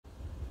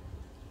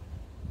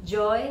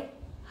Joy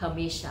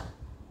Hamesha.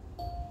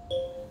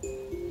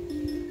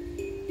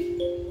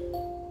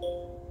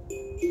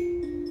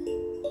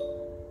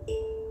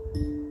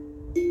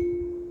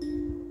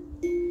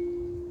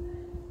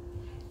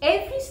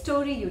 Every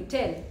story you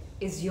tell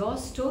is your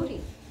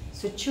story,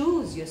 so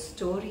choose your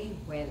story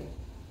well.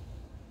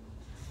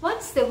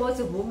 Once there was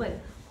a woman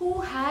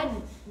who had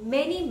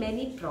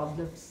many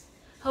problems.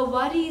 Her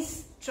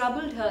worries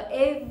troubled her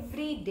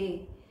every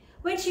day.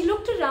 When she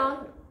looked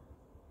around,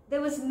 there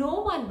was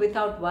no one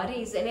without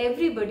worries and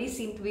everybody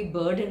seemed to be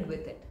burdened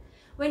with it.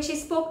 When she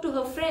spoke to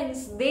her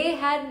friends, they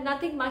had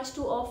nothing much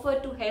to offer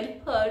to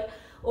help her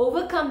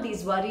overcome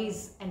these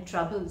worries and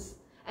troubles.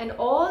 And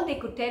all they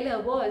could tell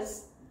her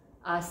was,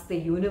 ask the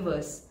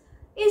universe.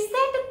 Is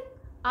that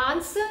an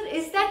answer?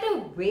 Is that a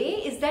way?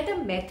 Is that a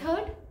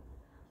method?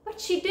 But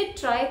she did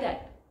try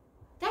that.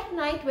 That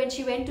night when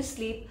she went to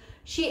sleep,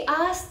 she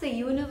asked the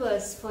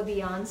universe for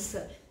the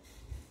answer.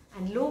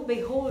 And lo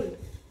behold,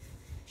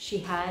 she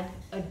had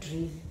a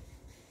dream.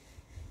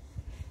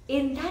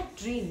 In that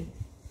dream,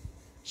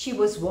 she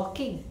was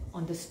walking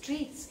on the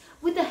streets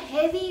with a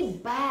heavy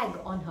bag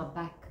on her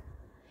back.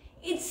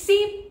 It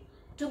seemed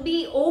to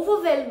be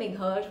overwhelming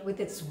her with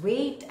its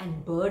weight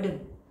and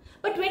burden.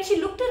 But when she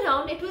looked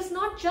around, it was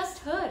not just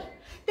her.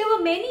 There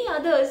were many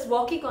others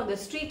walking on the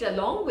street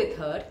along with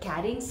her,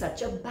 carrying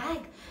such a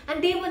bag.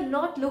 And they were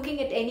not looking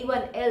at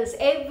anyone else.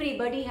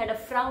 Everybody had a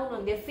frown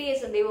on their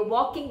face and they were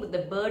walking with the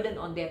burden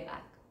on their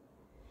back.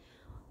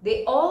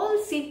 They all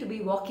seemed to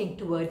be walking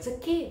towards a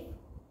cave.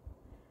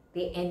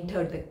 They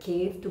entered the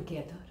cave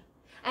together.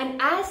 And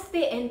as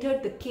they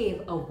entered the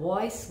cave, a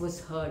voice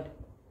was heard.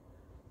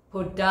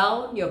 Put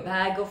down your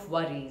bag of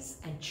worries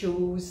and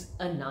choose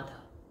another.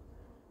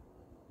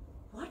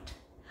 What?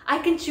 I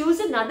can choose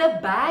another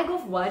bag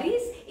of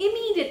worries?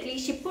 Immediately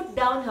she put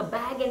down her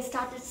bag and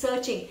started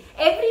searching.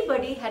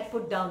 Everybody had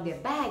put down their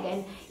bag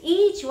and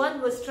each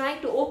one was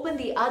trying to open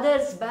the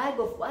other's bag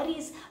of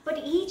worries.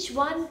 But each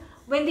one,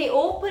 when they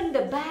opened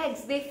the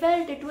bags, they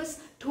felt it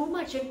was too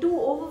much and too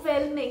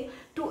overwhelming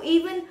to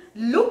even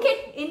look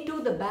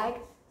into the bag.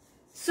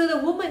 So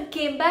the woman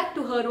came back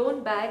to her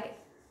own bag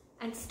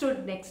and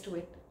stood next to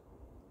it.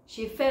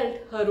 She felt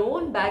her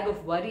own bag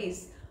of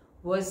worries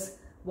was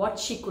what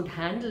she could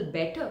handle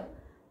better,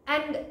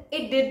 and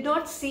it did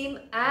not seem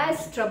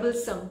as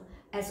troublesome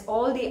as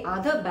all the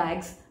other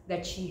bags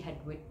that she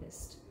had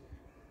witnessed.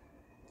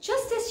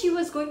 Just as she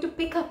was going to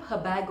pick up her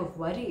bag of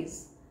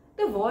worries,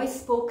 the voice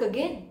spoke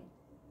again.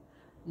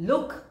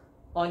 Look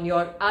on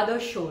your other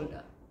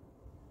shoulder.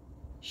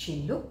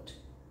 She looked,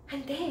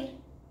 and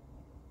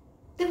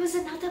there was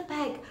another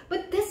bag,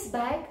 but this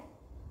bag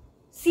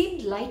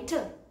seemed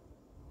lighter.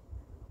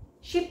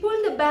 She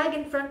pulled the bag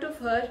in front of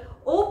her,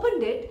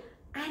 opened it,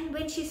 and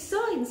when she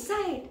saw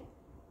inside,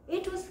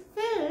 it was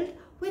filled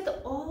with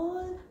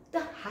all the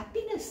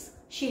happiness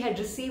she had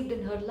received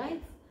in her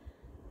life.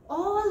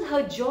 All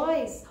her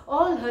joys,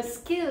 all her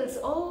skills,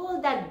 all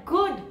that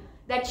good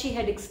that she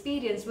had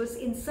experienced was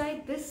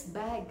inside this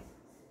bag.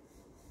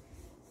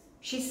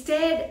 She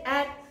stared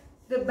at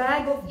the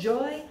bag of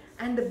joy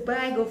and the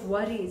bag of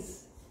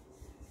worries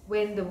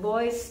when the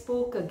voice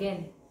spoke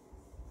again.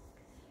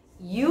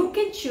 You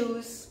can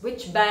choose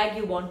which bag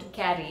you want to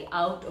carry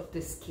out of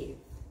this cave.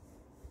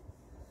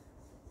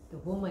 The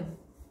woman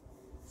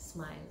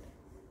smiled.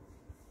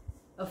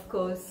 Of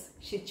course,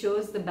 she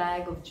chose the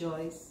bag of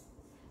joys,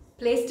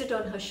 placed it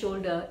on her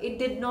shoulder. It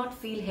did not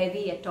feel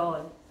heavy at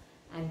all.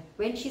 And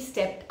when she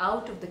stepped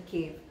out of the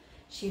cave,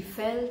 she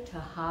felt her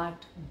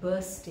heart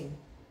bursting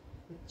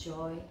with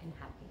joy and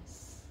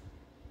happiness.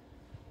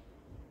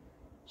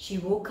 She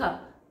woke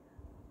up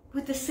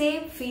with the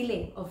same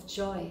feeling of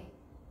joy,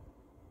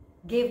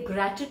 gave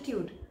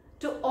gratitude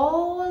to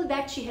all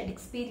that she had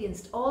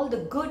experienced, all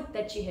the good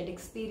that she had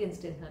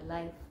experienced in her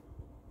life.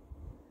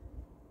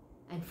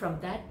 And from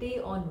that day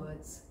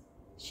onwards,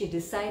 she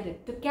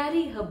decided to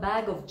carry her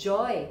bag of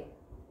joy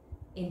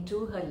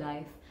into her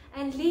life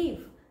and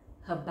leave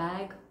her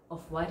bag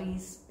of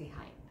worries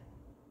behind.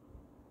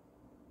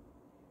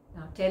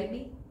 Now tell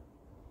me,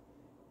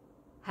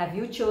 have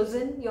you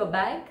chosen your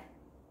bag?